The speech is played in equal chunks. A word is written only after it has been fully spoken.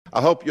I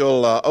hope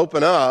you'll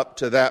open up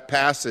to that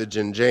passage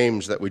in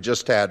James that we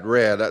just had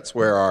read. That's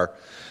where our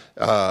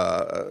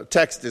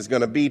text is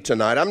going to be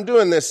tonight. I'm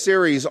doing this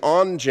series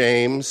on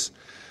James,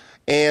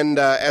 and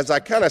as I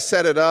kind of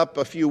set it up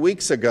a few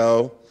weeks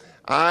ago,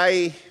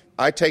 I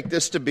take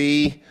this to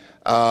be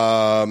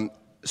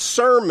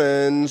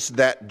sermons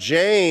that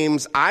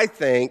James, I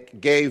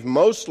think, gave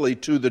mostly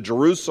to the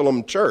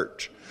Jerusalem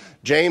church.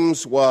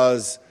 James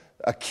was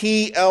a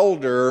key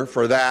elder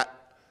for that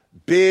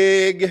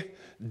big,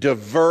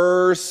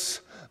 diverse,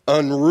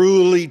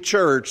 unruly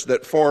church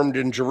that formed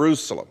in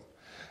Jerusalem.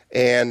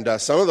 And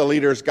some of the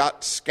leaders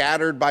got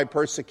scattered by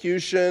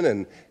persecution,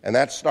 and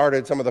that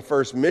started some of the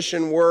first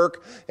mission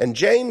work. And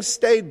James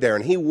stayed there,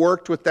 and he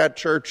worked with that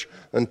church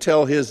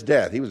until his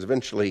death. He was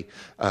eventually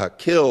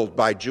killed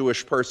by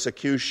Jewish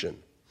persecution.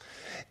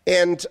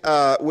 And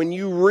when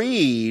you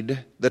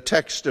read the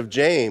text of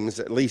James,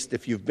 at least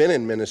if you've been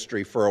in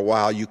ministry for a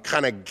while, you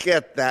kind of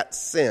get that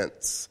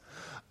sense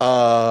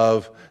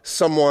of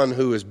someone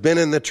who has been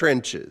in the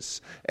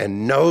trenches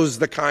and knows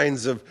the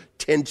kinds of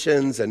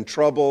tensions and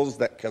troubles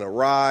that can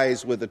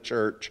arise with a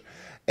church.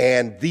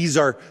 And these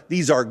are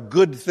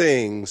good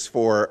things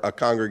for a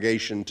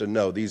congregation to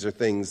know. These are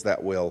things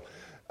that will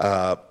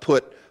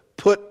put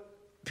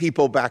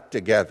people back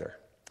together.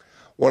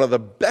 One of the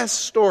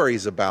best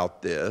stories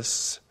about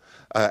this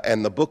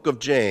and the book of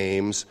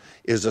James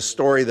is a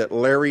story that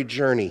Larry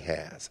Journey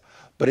has.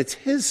 But it's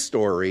his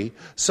story,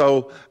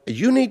 so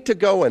you need to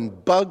go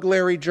and bug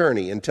Larry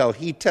Journey until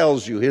he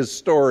tells you his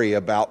story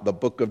about the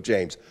book of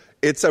James.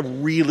 It's a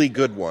really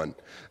good one.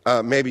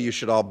 Maybe you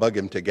should all bug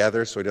him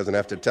together so he doesn't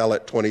have to tell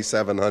it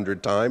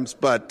 2,700 times.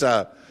 But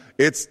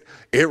it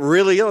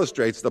really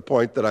illustrates the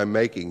point that I'm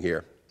making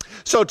here.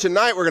 So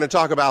tonight we're going to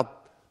talk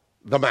about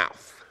the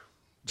mouth.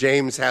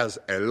 James has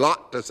a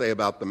lot to say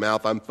about the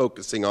mouth. I'm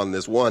focusing on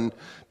this one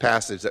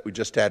passage that we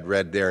just had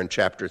read there in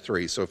chapter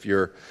 3. So if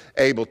you're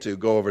able to,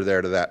 go over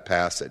there to that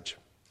passage.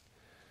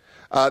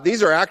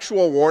 These are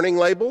actual warning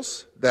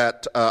labels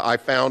that I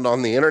found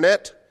on the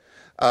internet.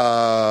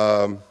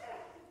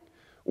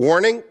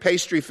 Warning,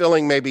 pastry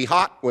filling may be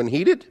hot when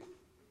heated.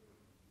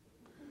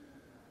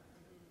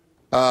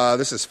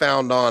 This is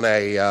found on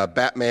a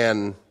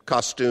Batman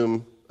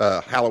costume,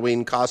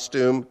 Halloween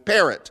costume.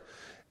 Parent,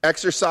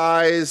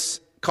 exercise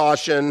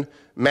caution,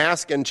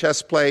 mask and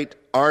chest plate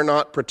are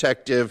not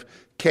protective.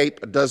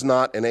 Cape does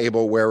not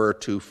enable wearer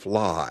to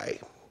fly.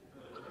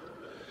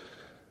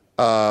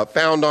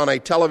 Found on a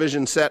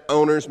television set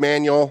owner's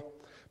manual,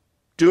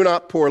 do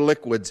not pour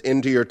liquids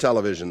into your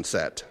television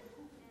set,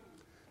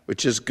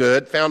 which is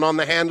good. Found on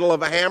the handle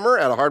of a hammer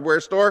at a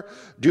hardware store,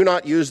 do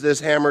not use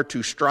this hammer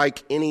to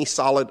strike any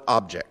solid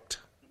object.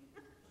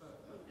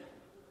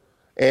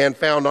 And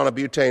found on a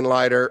butane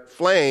lighter,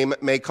 flame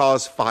may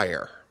cause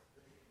fire.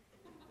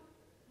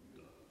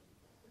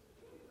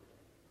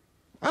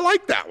 I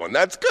like that one.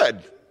 That's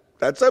good.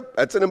 That's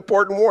an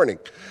important warning.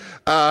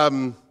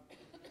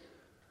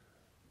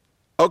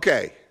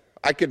 Okay,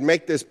 I could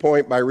make this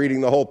point by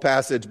reading the whole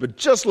passage, but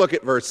just look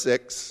at verse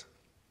 6.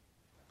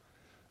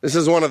 This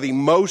is one of the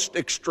most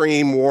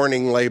extreme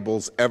warning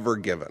labels ever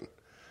given.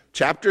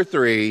 Chapter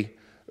 3,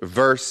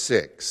 verse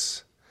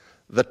 6.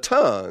 The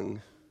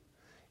tongue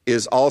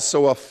is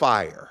also a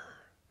fire,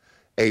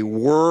 a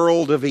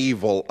world of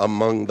evil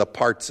among the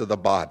parts of the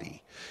body.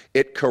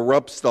 It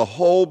corrupts the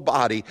whole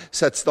body,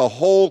 sets the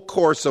whole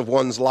course of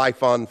one's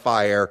life on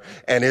fire,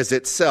 and is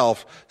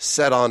itself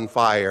set on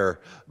fire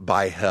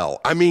by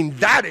hell. I mean,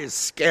 that is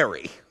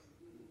scary.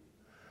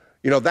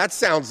 You know, that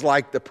sounds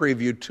like the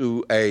preview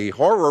to a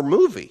horror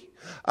movie.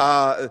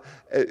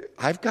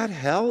 I've got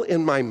hell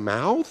in my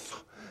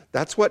mouth?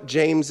 That's what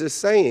James is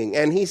saying.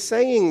 And he's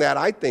saying that,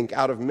 I think,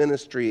 out of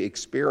ministry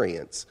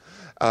experience.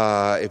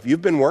 If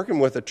you've been working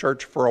with a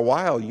church for a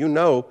while, you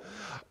know,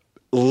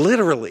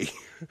 literally,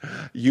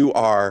 you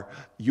are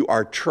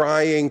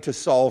trying to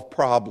solve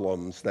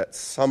problems that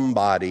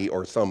somebody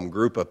or some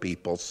group of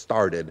people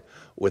started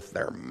with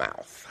their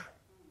mouth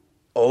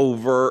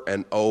over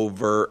and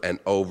over and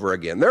over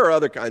again. There are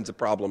other kinds of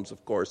problems,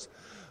 of course,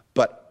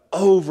 but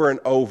over and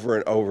over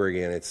and over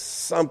again, it's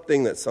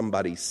something that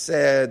somebody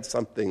said,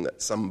 something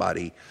that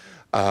somebody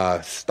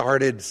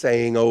started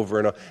saying over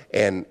and over,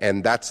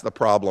 and that's the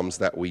problems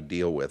that we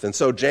deal with. And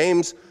so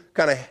James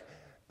kind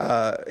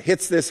of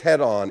hits this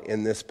head on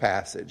in this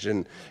passage.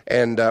 And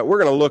we're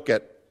going to look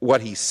at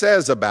what he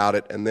says about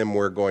it, and then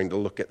we're going to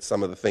look at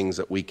some of the things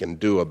that we can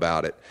do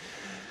about it.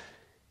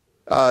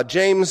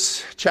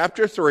 James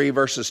chapter 3,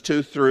 verses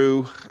 2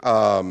 through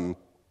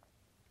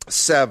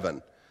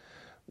 7.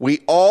 We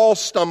all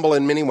stumble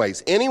in many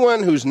ways.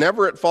 Anyone who's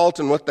never at fault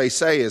in what they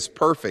say is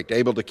perfect,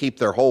 able to keep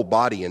their whole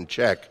body in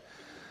check.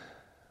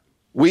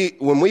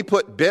 When we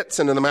put bits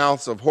into the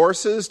mouths of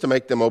horses to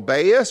make them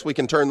obey us, we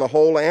can turn the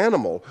whole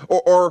animal.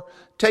 Or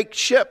take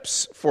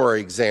ships, for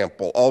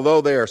example.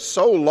 Although they are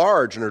so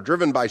large and are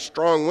driven by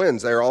strong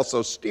winds, they are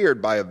also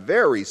steered by a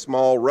very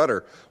small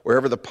rudder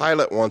wherever the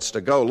pilot wants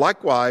to go.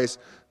 Likewise,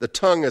 the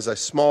tongue is a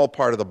small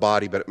part of the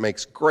body, but it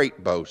makes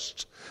great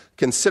boasts.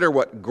 Consider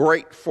what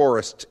great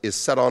forest is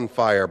set on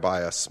fire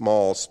by a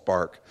small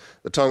spark.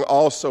 The tongue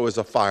also is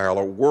a fire,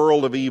 a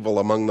world of evil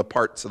among the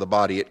parts of the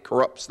body. It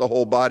corrupts the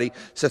whole body,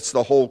 sets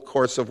the whole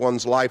course of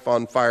one's life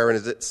on fire, and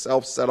is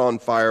itself set on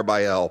fire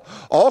by hell.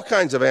 All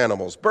kinds of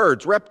animals,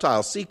 birds,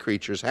 reptiles, sea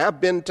creatures have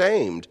been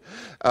tamed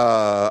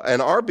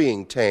and are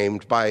being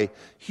tamed by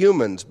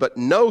humans, but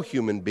no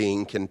human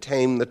being can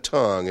tame the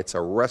tongue. It's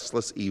a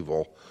restless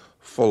evil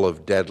full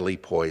of deadly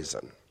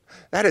poison.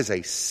 That is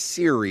a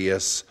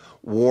serious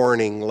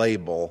warning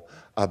label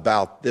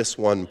about this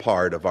one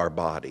part of our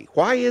body.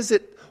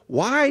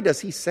 Why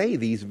does he say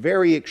these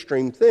very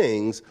extreme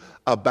things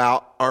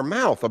about our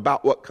mouth,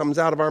 about what comes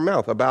out of our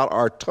mouth, about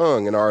our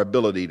tongue and our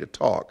ability to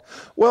talk?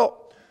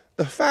 Well,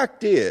 the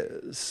fact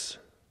is,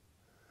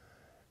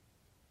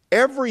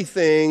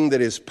 everything that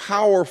is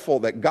powerful,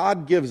 that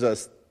God gives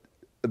us,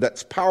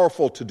 that's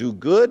powerful to do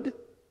good,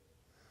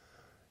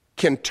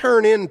 can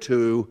turn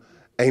into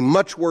a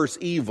much worse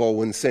evil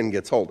when sin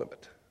gets hold of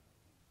it.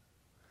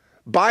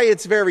 By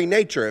its very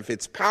nature, if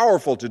it's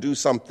powerful to do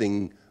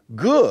something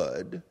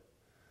good,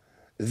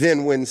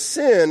 then when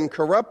sin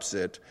corrupts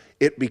it,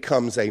 it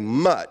becomes a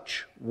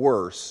much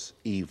worse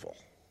evil.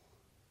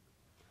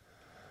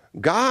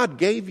 God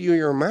gave you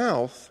your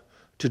mouth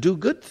to do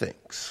good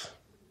things.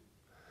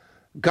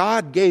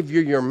 God gave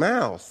you your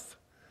mouth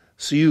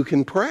so you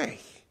can pray.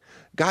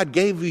 God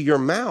gave you your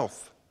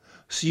mouth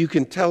so you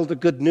can tell the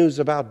good news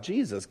about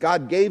Jesus.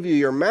 God gave you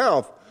your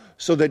mouth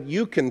so that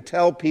you can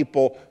tell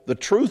people the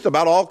truth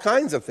about all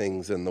kinds of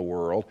things in the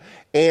world.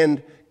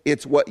 And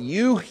it's what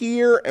you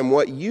hear and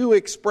what you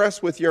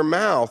express with your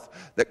mouth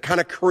that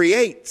kind of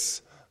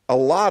creates a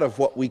lot of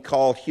what we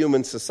call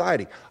human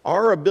society.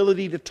 Our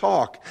ability to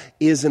talk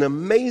is an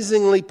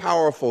amazingly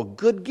powerful,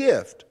 good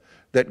gift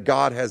that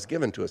God has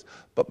given to us.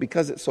 But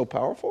because it's so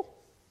powerful,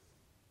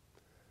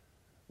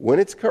 when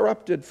it's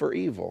corrupted for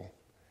evil,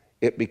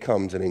 it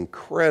becomes an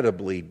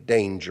incredibly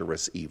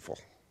dangerous evil.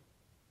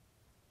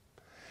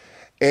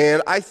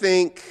 And I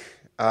think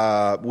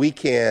we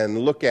can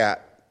look at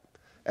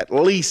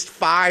least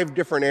 5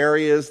 different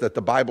areas that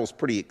the Bible's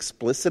pretty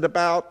explicit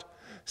about,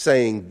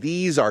 saying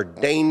these are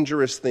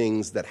dangerous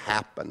things that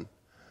happen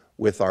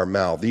with our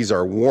mouth. These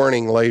are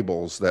warning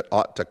labels that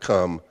ought to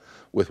come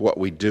with what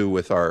we do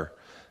with our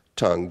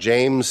tongue.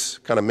 James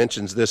kind of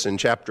mentions this in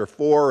chapter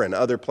 4, and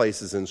other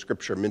places in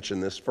Scripture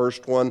mention this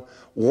first one.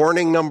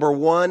 Warning number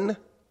 1,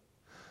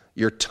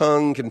 your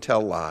tongue can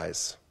tell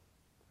lies.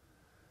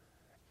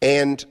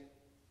 And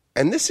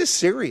this is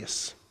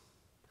serious.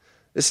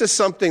 This is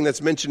something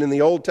that's mentioned in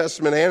the Old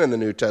Testament and in the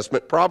New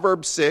Testament.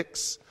 Proverbs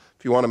 6,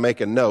 if you want to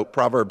make a note,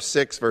 Proverbs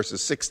 6,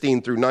 verses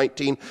 16 through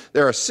 19.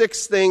 There are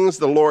 6 things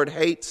the Lord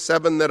hates,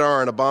 7 that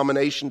are an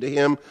abomination to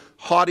him: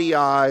 haughty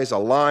eyes, a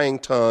lying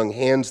tongue,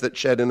 hands that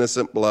shed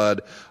innocent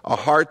blood, a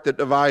heart that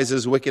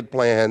devises wicked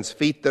plans,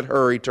 feet that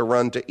hurry to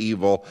run to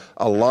evil,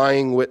 a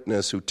lying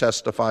witness who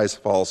testifies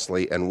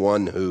falsely, and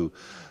one who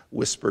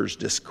whispers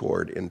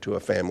discord into a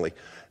family.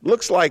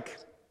 Looks like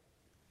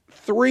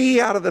 3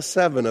 out of the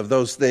 7 of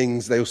those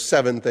things, those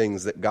 7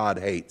 things that God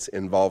hates,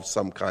 involve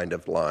some kind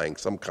of lying,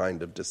 some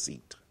kind of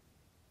deceit.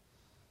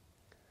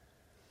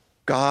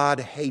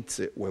 God hates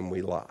it when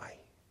we lie.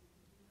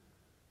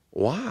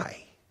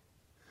 Why?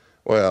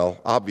 Well,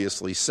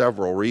 obviously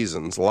several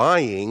reasons.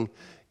 Lying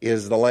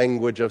is the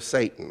language of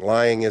Satan.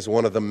 Lying is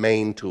one of the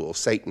main tools.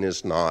 Satan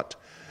is not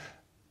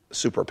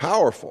super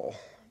powerful,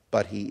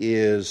 but he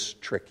is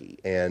tricky,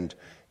 and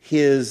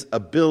his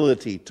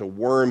ability to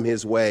worm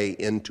his way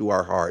into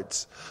our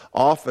hearts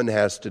often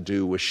has to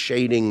do with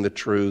shading the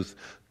truth,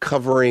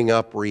 covering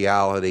up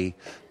reality,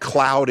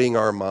 clouding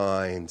our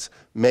minds,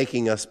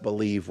 making us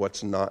believe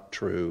what's not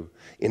true,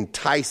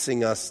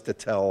 enticing us to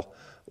tell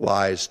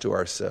lies to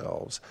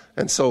ourselves.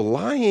 And so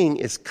lying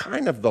is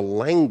kind of the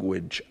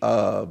language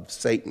of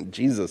Satan.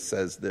 Jesus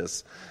says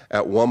this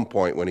at one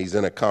point when he's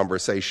in a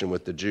conversation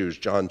with the Jews.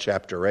 John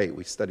chapter 8,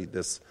 we studied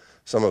this,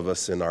 some of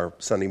us, in our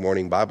Sunday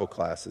morning Bible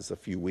classes a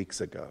few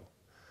weeks ago.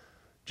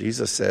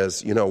 Jesus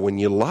says, when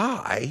you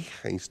lie,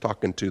 and he's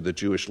talking to the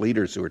Jewish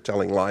leaders who are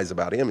telling lies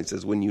about him. He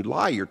says, when you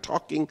lie, you're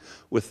talking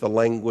with the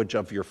language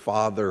of your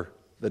father,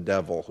 the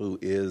devil, who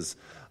is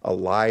a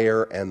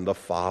liar and the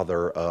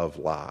father of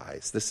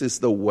lies. This is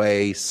the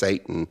way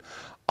Satan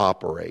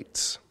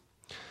operates.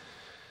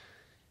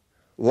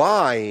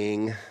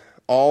 Lying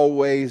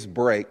always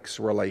breaks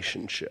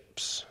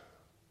relationships.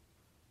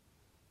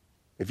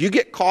 If you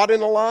get caught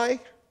in a lie,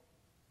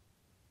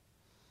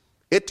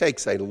 it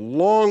takes a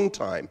long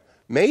time,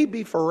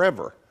 maybe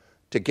forever,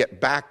 to get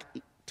back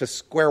to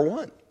square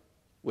one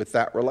with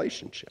that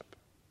relationship.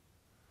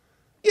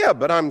 Yeah,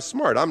 but I'm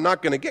smart. I'm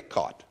not going to get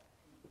caught.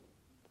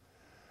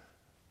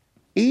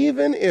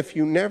 Even if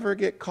you never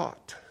get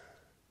caught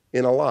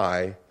in a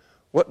lie,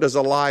 what does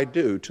a lie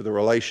do to the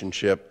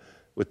relationship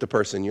with the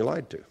person you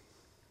lied to?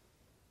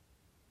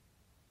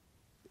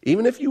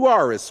 Even if you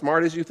are as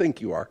smart as you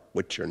think you are,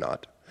 which you're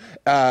not,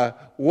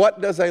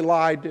 what does a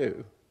lie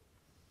do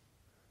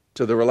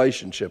to the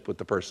relationship with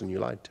the person you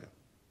lied to?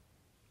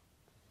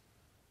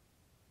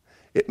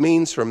 It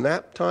means from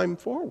that time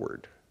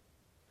forward,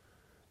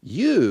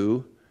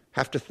 you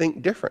have to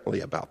think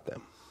differently about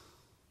them.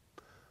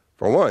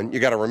 For one, you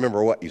got to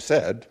remember what you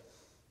said.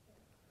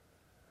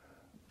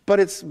 But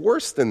it's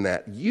worse than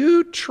that.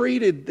 You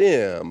treated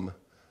them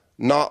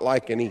not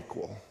like an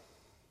equal.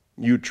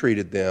 You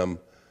treated them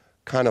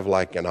kind of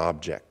like an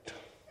object.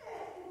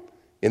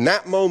 In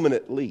that moment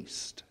at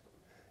least,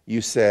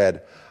 you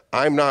said,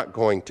 I'm not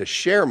going to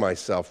share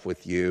myself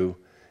with you.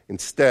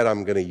 Instead,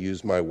 I'm going to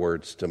use my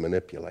words to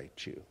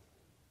manipulate you.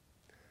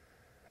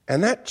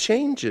 And that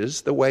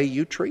changes the way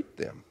you treat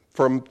them.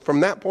 From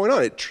that point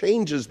on, it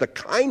changes the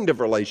kind of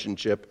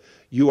relationship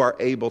you are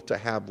able to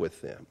have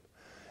with them.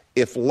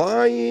 If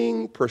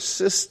lying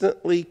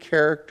persistently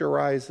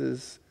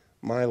characterizes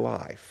my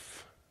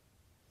life,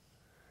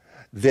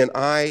 then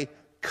I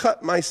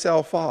cut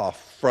myself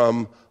off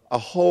from a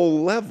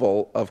whole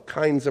level of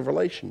kinds of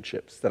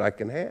relationships that I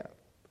can have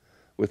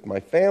with my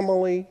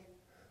family,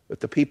 with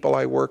the people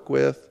I work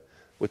with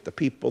the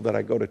people that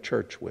I go to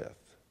church with.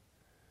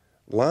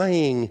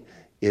 Lying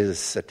is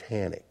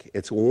satanic.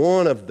 It's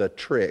one of the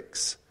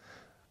tricks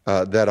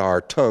that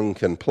our tongue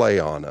can play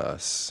on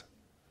us.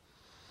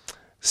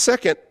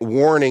 Second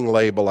warning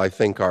label I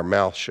think our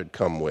mouth should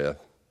come with.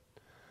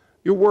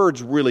 Your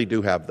words really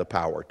do have the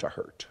power to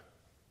hurt.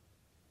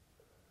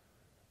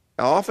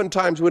 Now,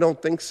 oftentimes we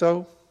don't think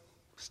so.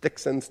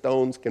 Sticks and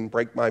stones can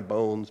break my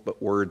bones,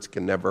 but words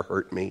can never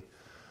hurt me.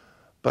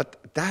 But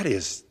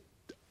that's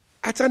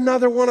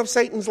another one of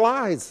Satan's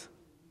lies.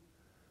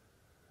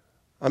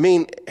 I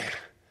mean,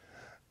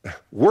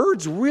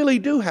 words really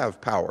do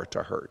have power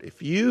to hurt.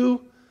 If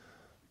you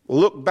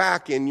look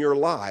back in your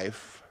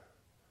life,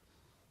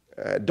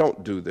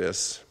 don't do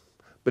this,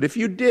 but if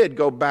you did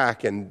go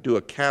back and do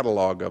a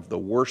catalog of the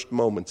worst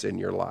moments in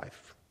your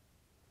life,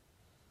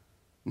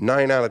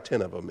 9 out of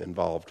 10 of them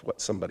involved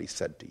what somebody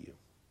said to you.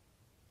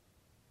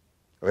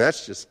 I mean,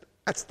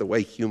 that's the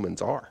way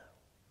humans are.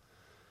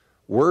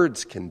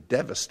 Words can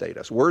devastate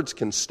us. Words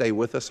can stay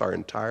with us our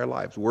entire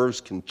lives.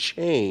 Words can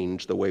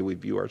change the way we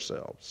view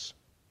ourselves.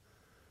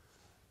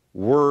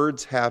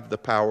 Words have the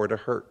power to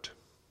hurt.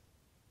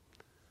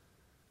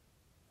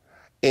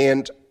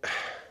 And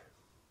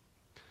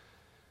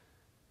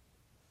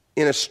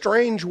in a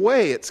strange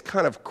way, it's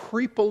kind of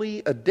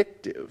creepily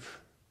addictive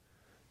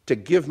to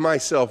give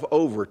myself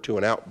over to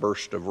an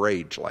outburst of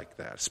rage like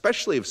that,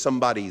 especially if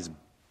somebody's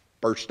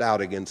burst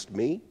out against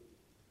me.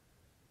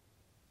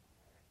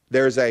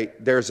 There's an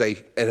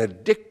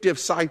addictive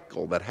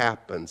cycle that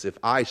happens if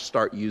I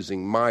start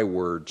using my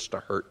words to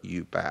hurt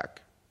you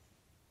back.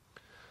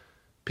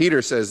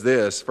 Peter says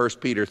this,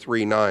 1 Peter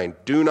 3:9,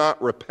 do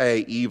not repay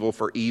evil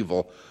for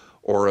evil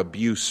or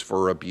abuse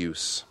for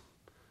abuse.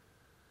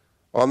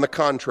 On the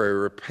contrary,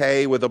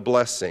 repay with a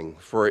blessing,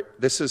 for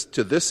this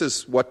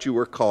is what you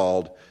were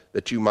called,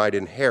 that you might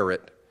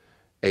inherit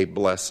a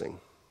blessing.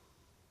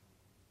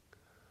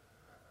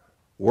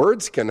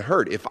 Words can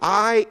hurt. If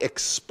I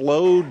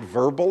explode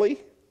verbally,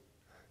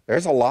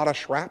 there's a lot of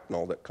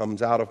shrapnel that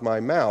comes out of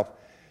my mouth.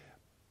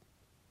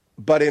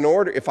 But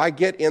if I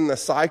get in the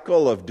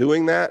cycle of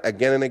doing that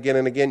again and again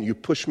and again, you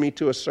push me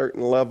to a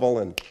certain level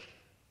and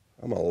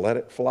I'm going to let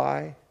it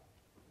fly.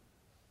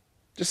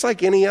 Just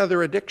like any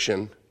other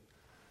addiction,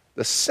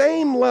 the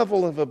same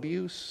level of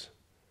abuse,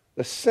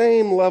 the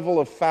same level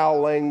of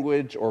foul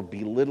language or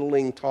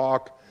belittling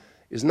talk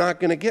is not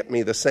going to get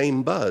me the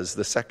same buzz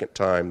the second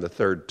time, the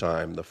third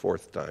time, the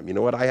fourth time. You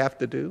know what I have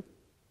to do?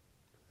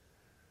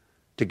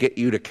 To get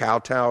you to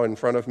kowtow in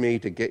front of me,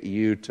 to get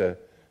you to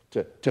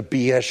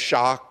be as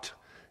shocked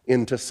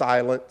into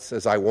silence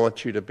as I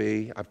want you to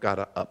be, I've got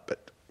to up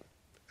it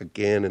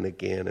again and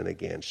again and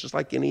again. It's just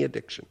like any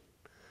addiction.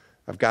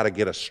 I've got to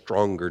get a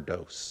stronger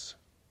dose.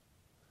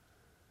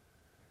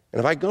 And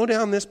if I go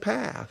down this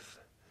path,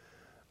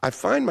 I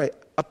find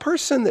a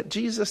person that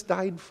Jesus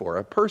died for,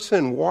 a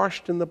person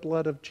washed in the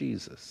blood of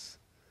Jesus.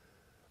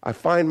 I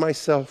find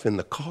myself in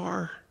the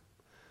car.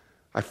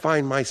 I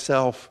find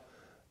myself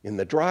in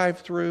the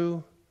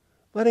drive-thru,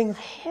 letting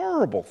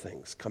horrible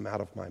things come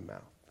out of my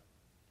mouth.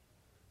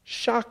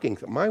 Shocking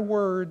that my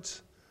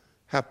words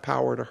have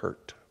power to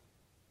hurt.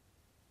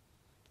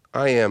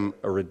 I am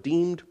a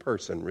redeemed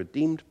person,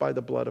 redeemed by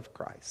the blood of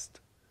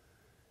Christ.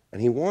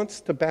 And he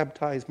wants to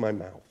baptize my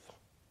mouth.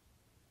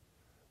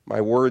 My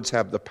words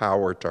have the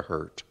power to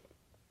hurt.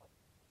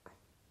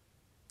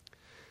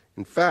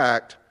 In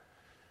fact,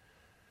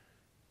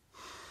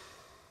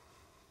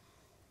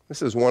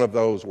 this is one of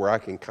those where I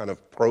can kind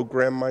of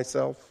program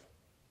myself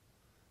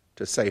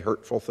to say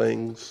hurtful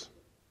things.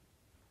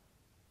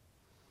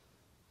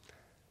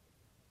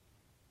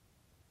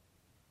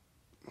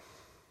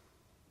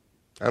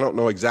 I don't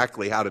know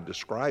exactly how to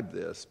describe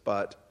this,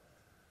 but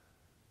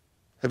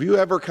have you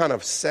ever kind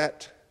of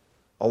sat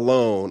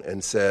alone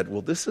and said,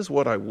 well, this is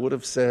what I would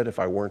have said if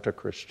I weren't a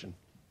Christian?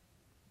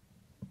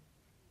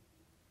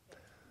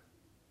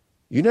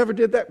 You never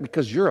did that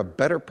because you're a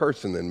better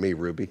person than me,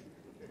 Ruby.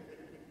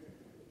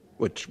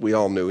 Which we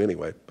all knew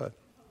anyway, but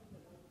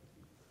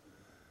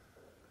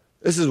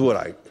this is what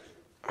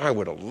I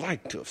would have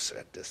liked to have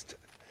said this to.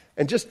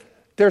 And just,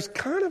 there's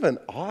kind of an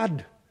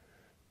odd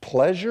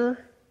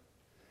pleasure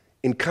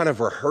in kind of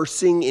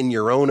rehearsing in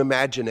your own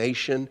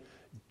imagination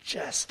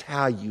just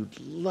how you'd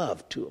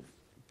love to have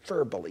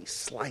verbally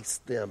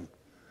sliced them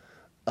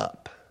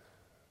up.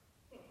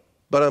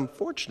 But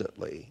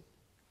unfortunately,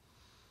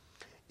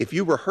 if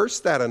you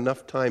rehearse that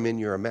enough time in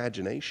your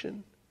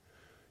imagination,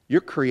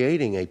 you're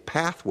creating a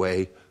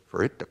pathway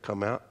for it to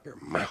come out your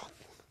mouth.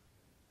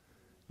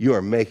 You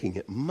are making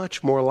it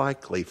much more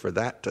likely for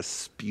that to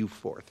spew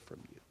forth from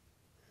you.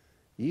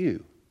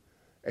 You,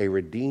 a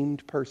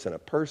redeemed person, a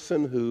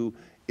person who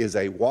is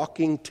a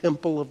walking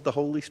temple of the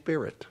Holy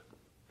Spirit.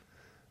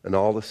 And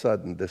all of a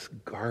sudden, this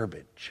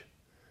garbage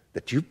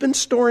that you've been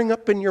storing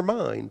up in your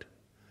mind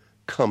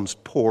comes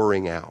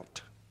pouring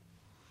out.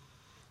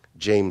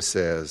 James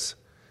says,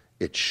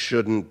 it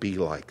shouldn't be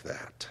like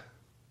that.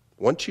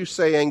 Once you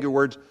say angry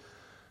words,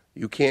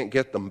 you can't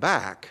get them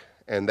back,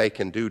 and they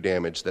can do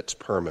damage that's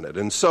permanent.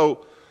 And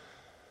so,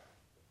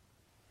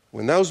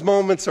 when those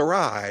moments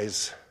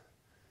arise,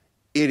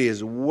 it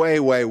is way,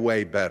 way,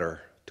 way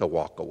better to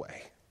walk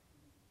away.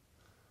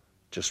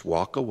 Just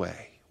walk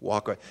away.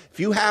 Walk away. If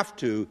you have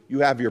to, you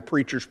have your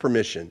preacher's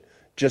permission.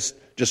 Just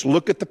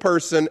look at the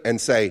person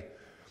and say,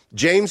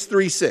 James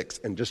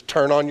 3:6, and just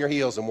turn on your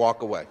heels and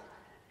walk away.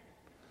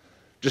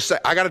 Just say,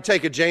 I got to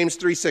take a James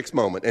 3:6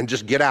 moment and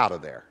just get out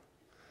of there.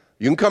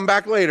 You can come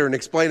back later and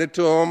explain it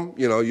to them.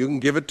 You know, you can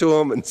give it to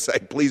them and say,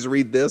 please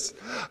read this.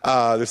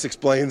 This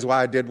explains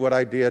why I did what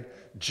I did.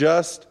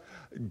 Just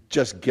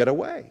get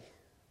away.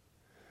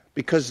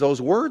 Because those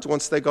words,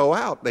 once they go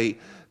out,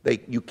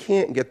 you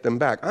can't get them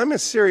back. I'm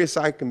as serious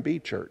as I can be,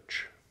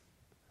 church.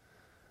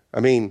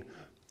 I mean,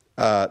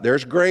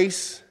 there's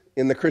grace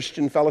in the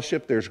Christian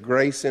fellowship. There's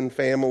grace in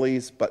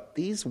families. But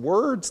these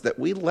words that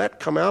we let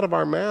come out of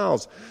our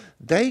mouths,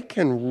 they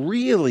can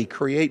really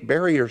create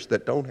barriers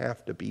that don't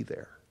have to be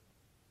there.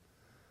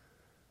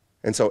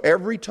 And so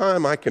every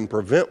time I can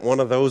prevent one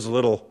of those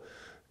little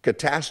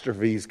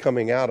catastrophes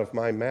coming out of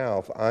my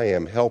mouth, I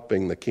am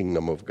helping the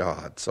kingdom of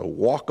God. So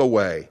walk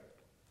away.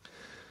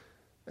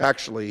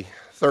 Actually,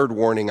 third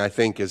warning, I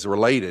think, is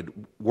related.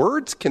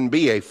 Words can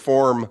be a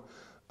form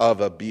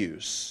of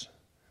abuse.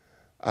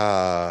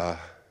 There's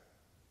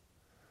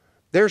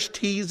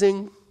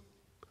teasing,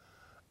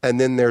 and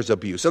then there's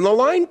abuse. And the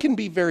line can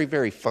be very,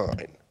 very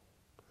fine.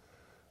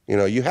 You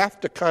know, you have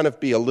to kind of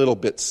be a little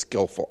bit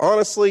skillful.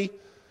 Honestly,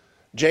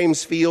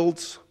 James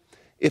Fields,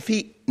 if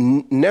he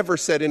never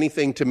said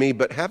anything to me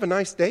but have a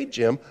nice day,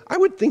 Jim, I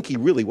would think he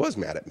really was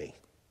mad at me.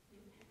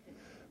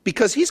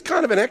 Because he's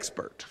kind of an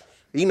expert.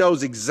 He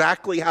knows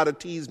exactly how to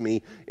tease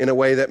me in a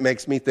way that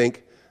makes me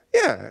think,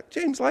 yeah,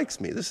 James likes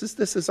me. This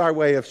is our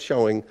way of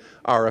showing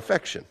our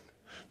affection.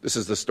 This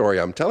is the story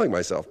I'm telling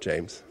myself,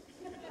 James.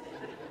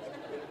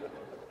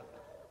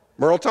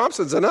 Merle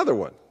Thompson's another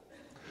one.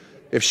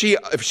 If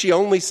she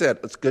only said,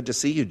 it's good to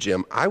see you,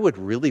 Jim, I would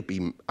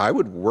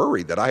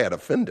worry that I had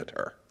offended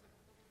her.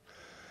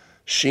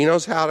 She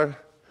knows how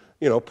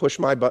to, push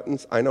my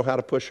buttons. I know how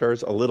to push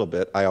hers a little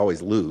bit. I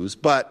always lose,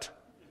 but,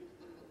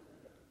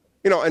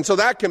 and so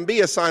that can be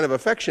a sign of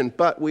affection,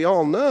 but we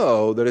all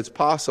know that it's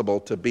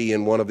possible to be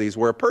in one of these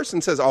where a person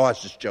says, oh, I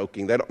was just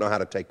joking. They don't know how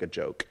to take a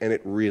joke. And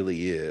it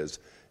really is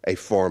a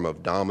form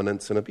of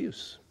dominance and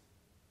abuse.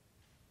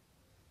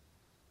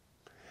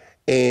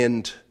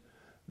 And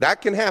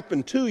that can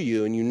happen to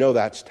you, and you know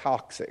that's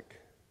toxic.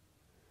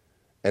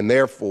 And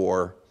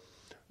therefore,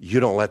 you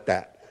don't let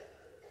that,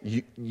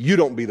 you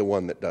don't be the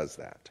one that does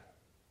that.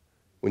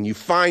 When you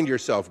find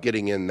yourself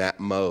getting in that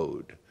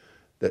mode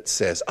that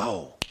says,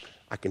 oh,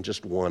 I can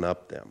just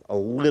one-up them. A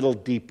little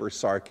deeper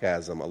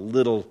sarcasm, a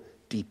little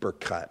deeper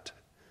cut,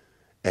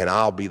 and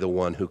I'll be the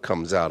one who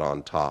comes out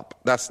on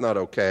top. That's not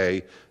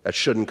okay. That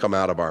shouldn't come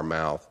out of our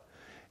mouth,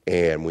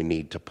 and we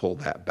need to pull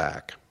that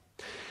back.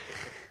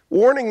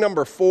 Warning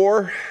number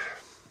 4,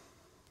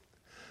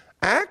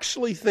 I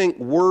actually think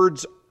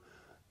words,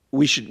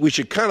 we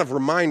should kind of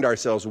remind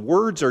ourselves,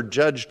 words are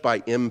judged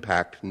by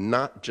impact,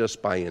 not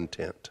just by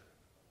intent.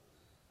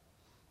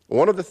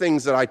 One of the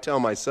things that I tell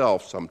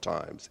myself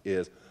sometimes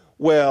is,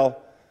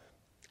 well,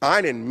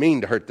 I didn't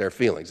mean to hurt their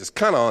feelings. It's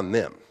kind of on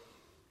them.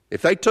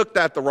 If they took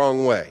that the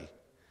wrong way,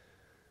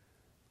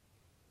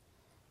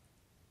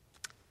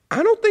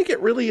 I don't think it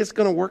really is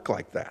going to work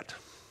like that.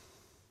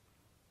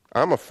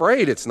 I'm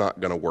afraid it's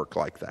not going to work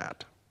like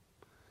that.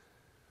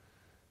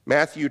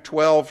 Matthew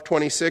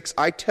 12:26,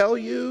 I tell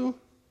you,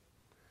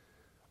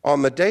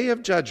 on the day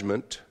of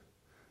judgment,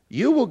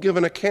 you will give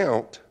an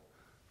account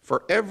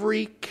for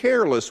every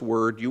careless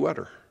word you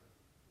utter.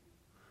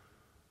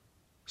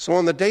 So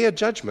on the day of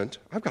judgment,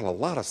 I've got a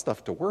lot of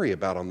stuff to worry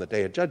about on the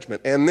day of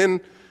judgment. And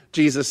then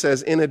Jesus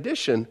says, in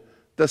addition,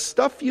 the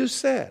stuff you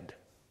said,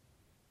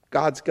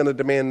 God's going to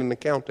demand an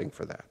accounting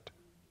for that.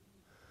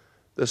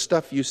 The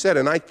stuff you said.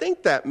 And I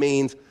think that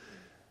means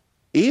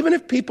even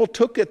if people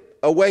took it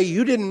a way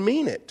you didn't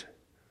mean it,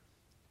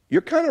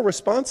 you're kind of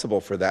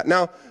responsible for that.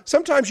 Now,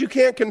 sometimes you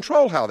can't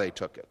control how they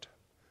took it.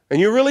 And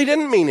you really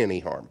didn't mean any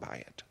harm by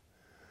it.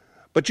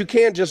 But you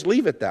can't just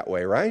leave it that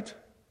way, right?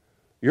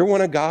 You're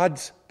one of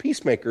God's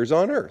peacemakers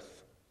on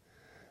earth.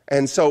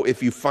 And so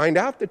if you find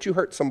out that you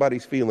hurt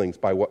somebody's feelings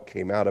by what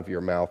came out of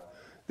your mouth,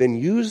 then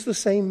use the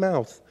same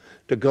mouth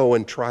to go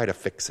and try to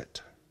fix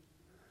it.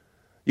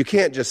 You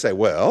can't just say,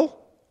 well,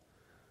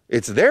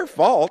 it's their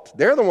fault.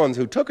 They're the ones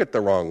who took it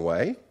the wrong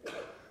way.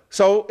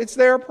 So it's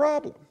their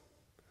problem.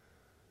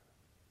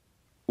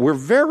 We're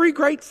very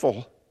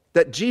grateful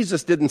that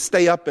Jesus didn't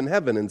stay up in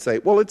heaven and say,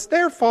 well, it's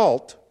their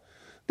fault.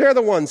 They're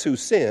the ones who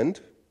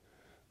sinned,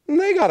 and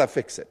they got to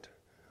fix it.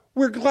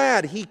 We're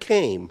glad he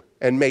came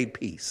and made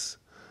peace.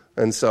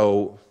 And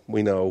so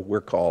we know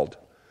we're called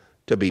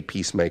to be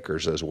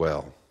peacemakers as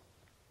well.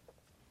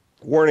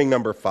 Warning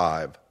number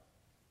 5.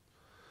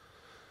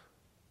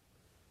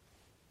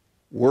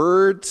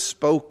 Words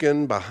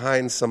spoken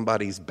behind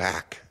somebody's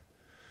back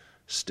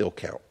still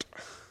count.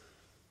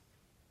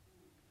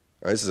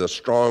 Now, this is a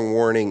strong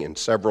warning in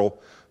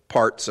several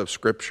parts of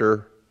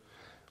Scripture.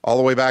 All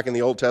the way back in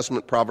the Old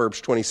Testament,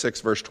 Proverbs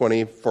 26, verse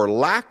 20, for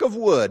lack of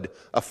wood,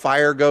 a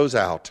fire goes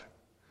out,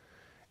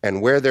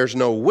 and where there's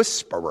no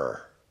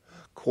whisperer,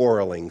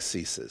 quarreling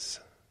ceases.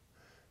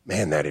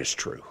 Man, that is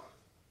true.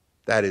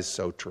 That is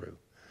so true.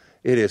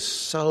 It is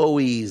so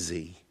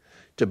easy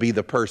to be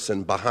the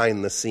person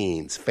behind the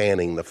scenes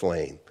fanning the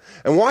flame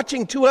and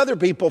watching two other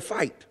people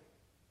fight.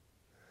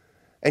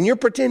 And you're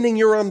pretending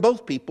you're on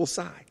both people's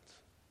sides.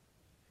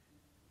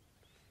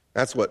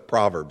 That's what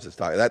Proverbs is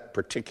talking about, that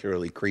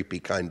particularly creepy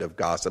kind of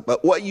gossip.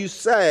 But what you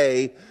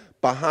say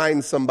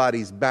behind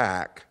somebody's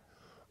back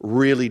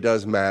really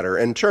does matter.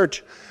 And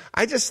church,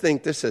 I just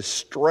think this is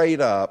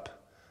straight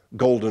up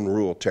golden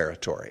rule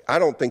territory. I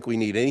don't think we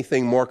need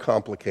anything more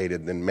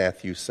complicated than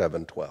Matthew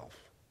 7:12.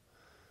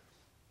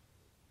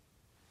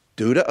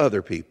 Do to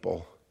other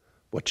people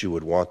what you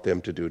would want them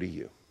to do to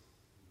you.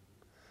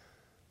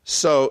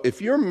 So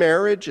if your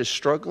marriage is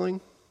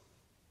struggling,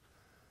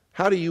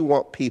 how do you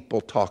want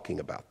people talking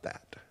about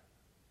that?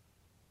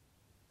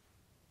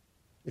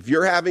 If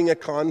you're having a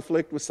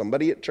conflict with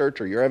somebody at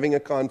church or you're having a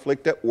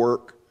conflict at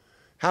work,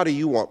 how do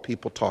you want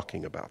people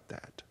talking about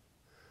that?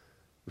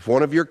 If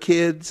one of your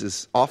kids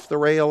is off the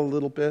rail a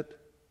little bit,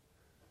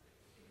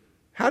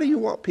 how do you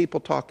want people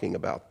talking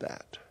about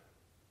that?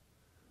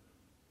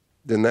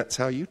 Then that's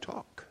how you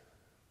talk.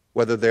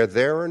 Whether they're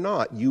there or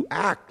not, you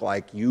act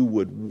like you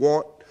would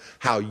want,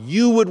 how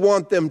you would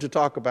want them to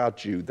talk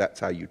about you, that's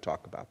how you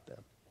talk about them.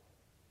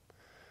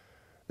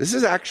 This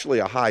is actually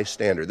a high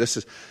standard.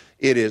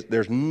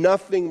 There's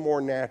nothing more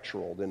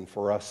natural than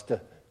for us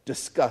to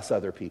discuss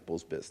other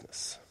people's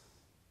business.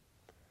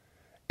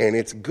 And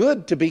it's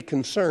good to be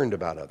concerned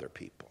about other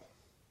people.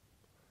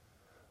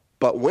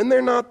 But when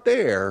they're not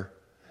there,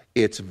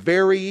 it's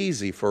very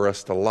easy for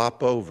us to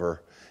lop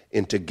over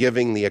into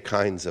giving the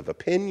kinds of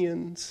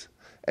opinions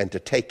and to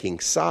taking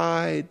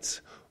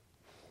sides.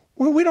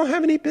 Well, we don't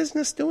have any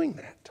business doing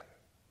that.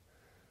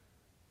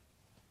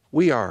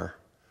 We are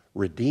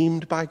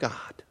redeemed by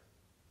God.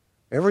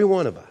 Every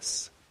one of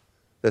us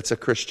that's a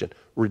Christian,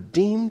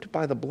 redeemed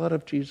by the blood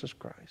of Jesus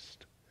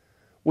Christ.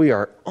 We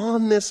are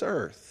on this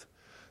earth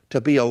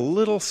to be a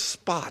little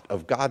spot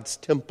of God's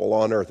temple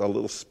on earth, a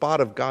little spot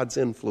of God's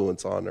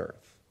influence on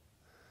earth.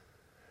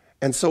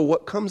 And so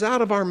what comes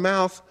out of our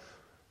mouth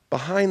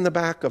behind the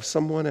back of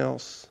someone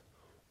else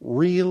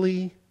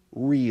really,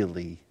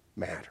 really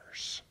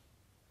matters.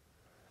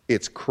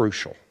 It's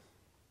crucial.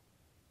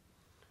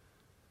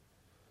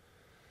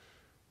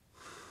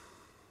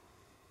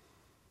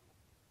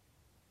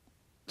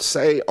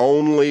 Say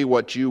only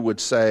what you would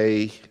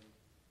say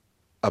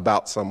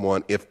about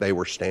someone if they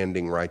were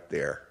standing right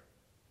there.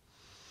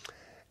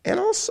 And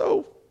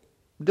also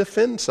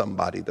defend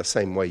somebody the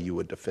same way you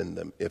would defend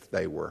them if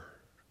they were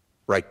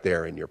right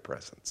there in your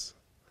presence.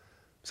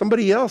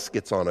 Somebody else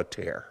gets on a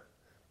tear,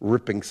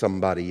 ripping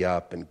somebody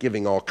up and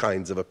giving all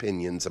kinds of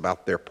opinions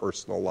about their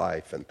personal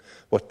life and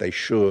what they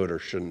should or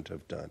shouldn't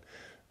have done.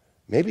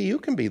 Maybe you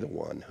can be the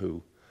one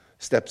who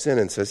steps in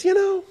and says,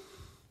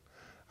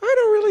 I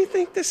don't really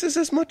think this is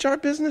as much our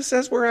business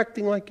as we're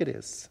acting like it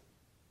is.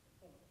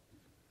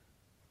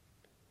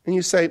 And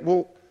you say,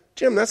 well,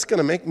 Jim, that's going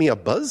to make me a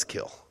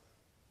buzzkill.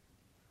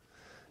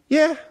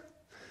 Yeah,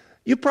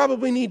 you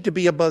probably need to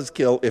be a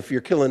buzzkill if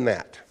you're killing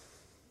that.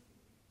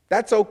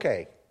 That's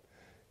okay.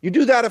 You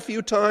do that a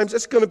few times,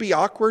 it's going to be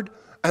awkward,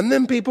 and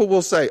then people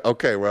will say,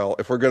 okay, well,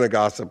 if we're going to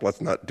gossip,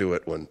 let's not do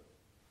it when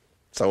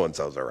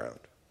so-and-so's around.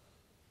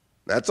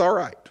 That's all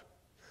right.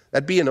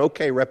 That'd be an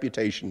okay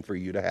reputation for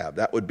you to have.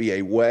 That would be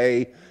a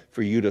way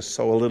for you to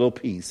sow a little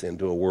peace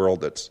into a world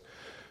that's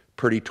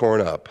pretty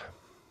torn up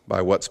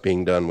by what's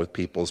being done with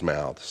people's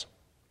mouths.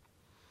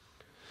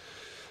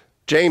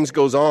 James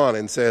goes on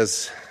and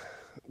says,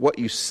 what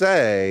you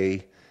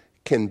say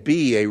can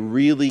be a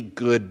really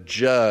good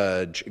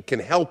judge. It can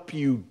help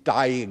you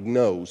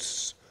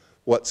diagnose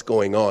what's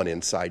going on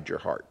inside your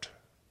heart.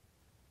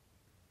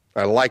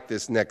 I like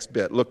this next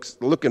bit.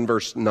 Look in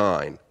verse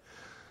 9.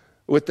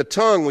 With the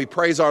tongue we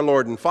praise our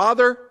Lord and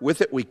Father.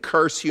 With it we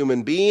curse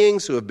human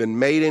beings who have been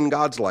made in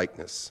God's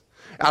likeness.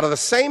 Out of the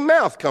same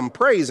mouth come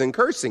praise and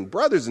cursing.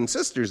 Brothers and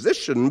sisters, this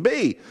shouldn't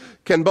be.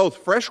 Can both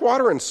fresh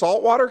water and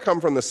salt water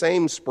come from the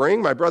same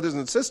spring? My brothers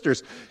and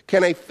sisters,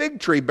 can a fig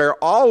tree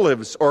bear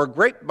olives or a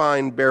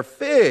grapevine bear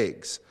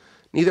figs?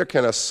 Neither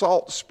can a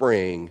salt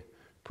spring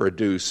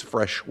produce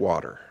fresh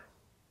water.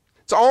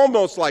 It's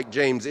almost like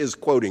James is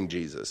quoting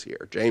Jesus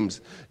here.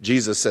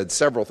 Jesus said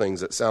several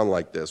things that sound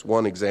like this.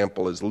 One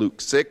example is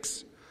Luke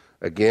 6.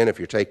 Again, if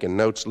you're taking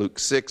notes, Luke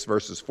 6,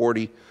 verses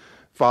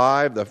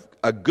 45.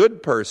 A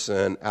good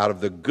person out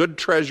of the good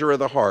treasure of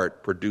the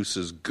heart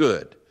produces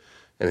good,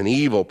 and an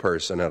evil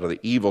person out of the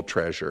evil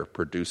treasure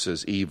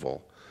produces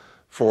evil.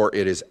 For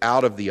it is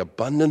out of the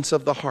abundance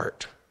of the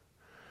heart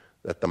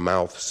that the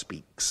mouth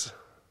speaks.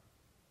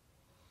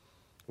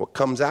 What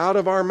comes out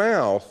of our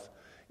mouth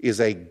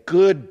is a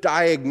good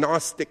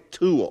diagnostic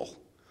tool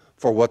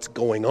for what's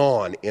going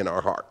on in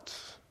our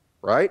hearts,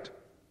 right?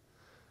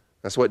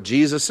 That's what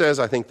Jesus says.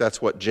 I think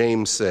that's what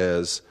James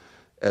says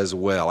as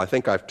well. I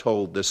think I've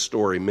told this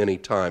story many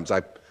times.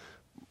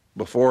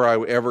 Before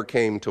I ever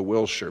came to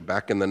Wilshire,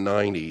 back in the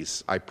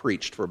 90s, I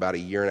preached for about a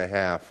year and a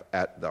half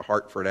at the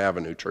Hartford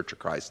Avenue Church of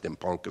Christ in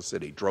Ponca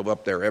City. Drove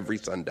up there every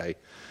Sunday.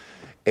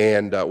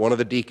 And one of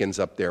the deacons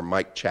up there,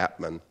 Mike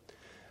Chapman,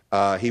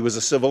 he was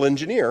a civil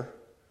engineer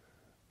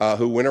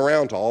who went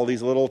around to all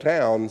these little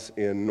towns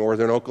in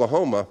northern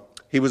Oklahoma.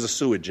 He was a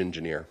sewage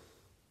engineer.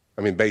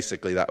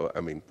 Basically,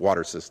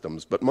 water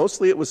systems, but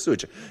mostly it was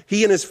sewage.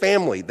 He and his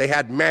family, they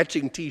had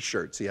matching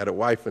T-shirts. He had a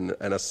wife and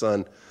a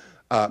son,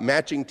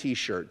 matching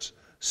T-shirts.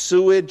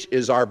 Sewage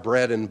is our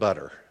bread and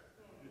butter.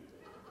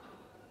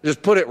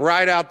 Just put it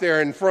right out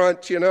there in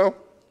front,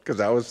 because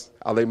that was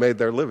how they made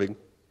their living.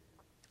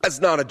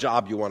 That's not a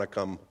job you want to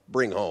come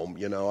bring home,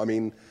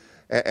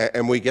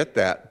 and we get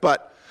that.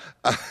 But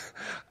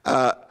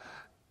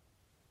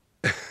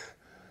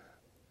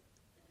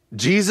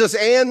Jesus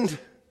and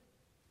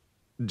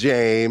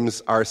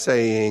James are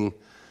saying,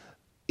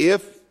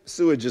 if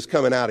sewage is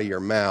coming out of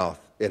your mouth,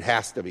 it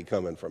has to be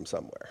coming from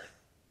somewhere.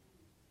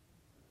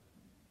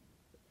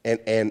 And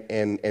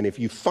if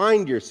you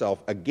find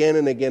yourself again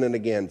and again and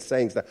again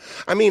saying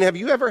stuff, have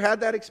you ever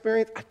had that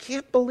experience? I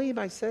can't believe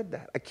I said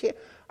that.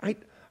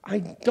 I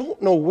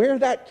don't know where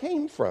that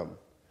came from.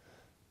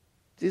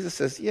 Jesus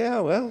says, yeah,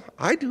 well,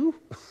 I do.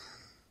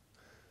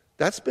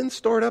 That's been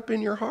stored up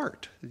in your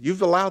heart.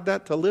 You've allowed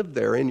that to live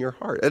there in your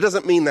heart. It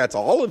doesn't mean that's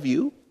all of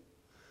you.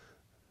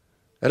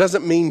 That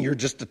doesn't mean you're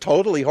just a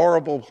totally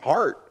horrible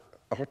heart,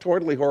 a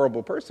totally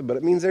horrible person, but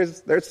it means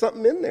there's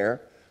something in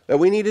there that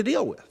we need to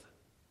deal with.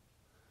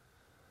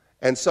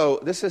 And so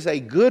this is a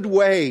good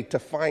way to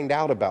find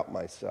out about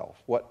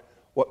myself,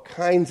 what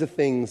kinds of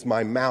things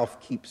my mouth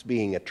keeps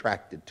being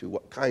attracted to,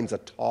 what kinds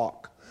of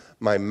talk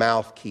my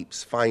mouth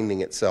keeps finding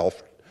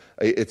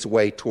its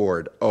way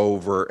toward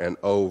over and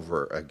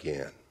over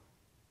again.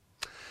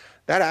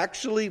 That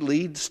actually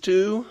leads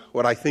to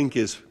what I think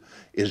is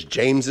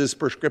James's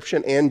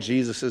prescription and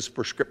Jesus's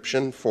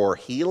prescription for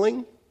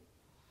healing.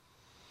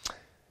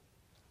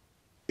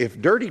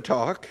 If dirty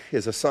talk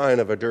is a sign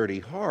of a dirty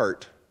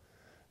heart,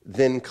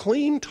 then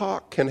clean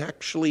talk can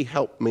actually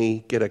help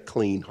me get a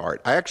clean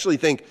heart. I actually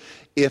think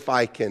if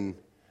I can,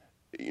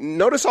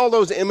 notice all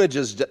those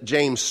images that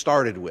James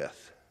started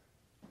with.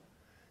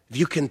 If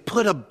you can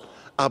put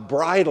a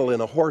bridle in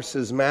a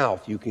horse's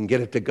mouth, you can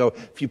get it to go.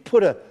 If you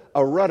put a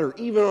rudder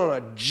even on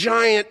a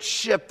giant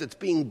ship that's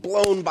being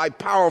blown by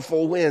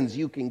powerful winds,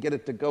 you can get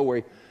it to go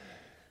where.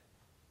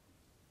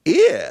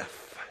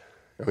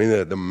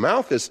 The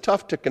mouth is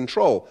tough to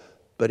control,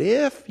 but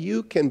if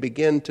you can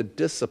begin to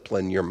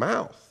discipline your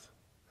mouth,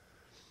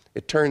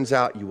 it turns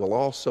out you will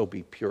also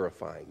be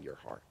purifying your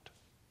heart.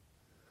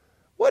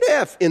 What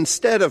if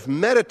instead of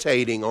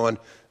meditating on,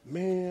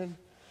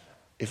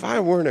 if I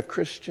weren't a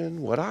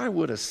Christian, what I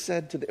would have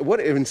said to them, what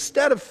if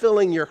instead of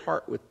filling your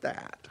heart with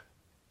that,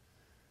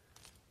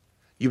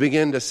 you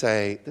begin to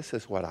say, this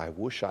is what I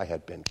wish I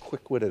had been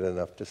quick-witted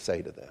enough to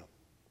say to them.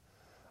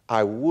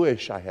 I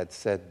wish I had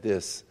said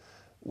this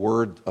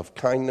word of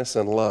kindness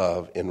and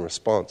love in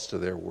response to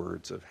their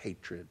words of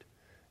hatred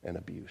and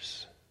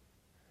abuse.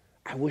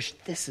 I wish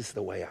this is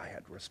the way I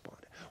had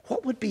responded.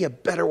 What would be a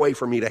better way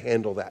for me to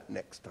handle that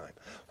next time?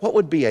 What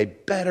would be a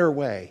better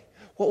way?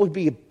 What would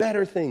be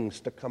better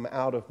things to come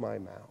out of my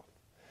mouth?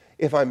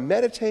 If I'm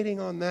meditating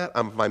on that,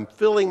 if I'm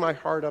filling my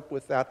heart up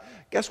with that,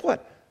 guess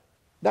what?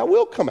 That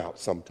will come out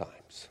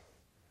sometimes.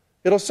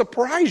 It'll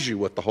surprise you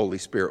what the Holy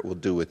Spirit will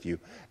do with you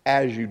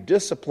as you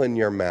discipline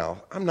your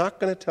mouth. I'm not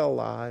going to tell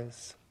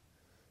lies,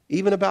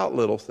 even about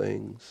little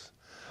things.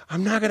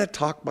 I'm not going to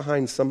talk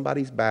behind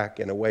somebody's back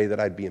in a way that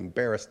I'd be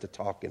embarrassed to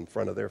talk in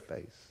front of their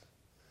face.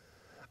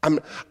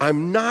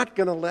 I'm not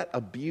going to let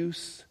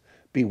abuse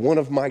be one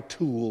of my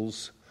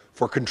tools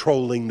for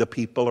controlling the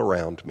people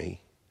around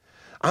me.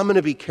 I'm going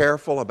to be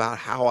careful about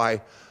how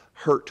I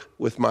hurt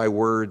with my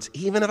words,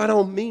 even if I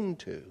don't mean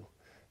to.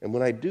 And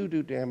when I do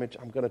damage,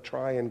 I'm going to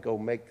try and go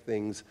make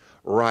things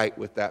right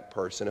with that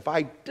person. If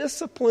I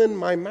discipline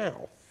my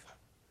mouth,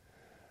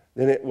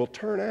 then it will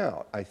turn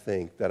out, I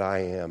think, that I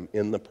am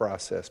in the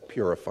process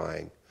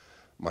purifying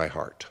my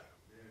heart.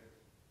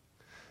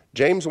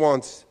 James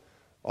wants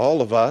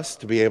all of us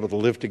to be able to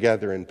live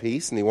together in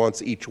peace, and he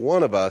wants each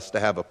one of us to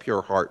have a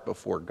pure heart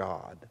before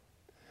God.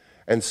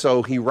 And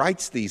so he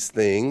writes these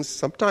things.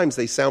 Sometimes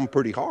they sound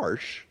pretty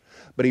harsh,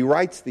 but he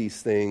writes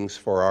these things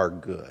for our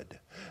good.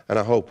 And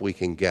I hope we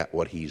can get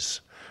what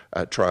he's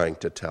trying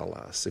to tell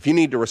us. If you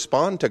need to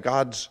respond to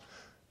God's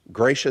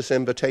gracious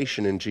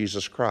invitation in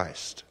Jesus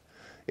Christ,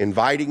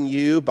 inviting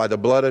you by the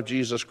blood of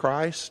Jesus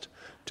Christ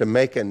to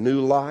make a new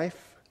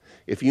life,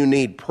 if you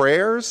need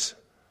prayers,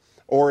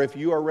 or if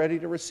you are ready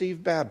to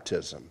receive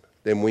baptism,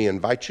 then we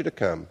invite you to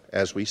come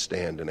as we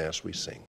stand and as we sing.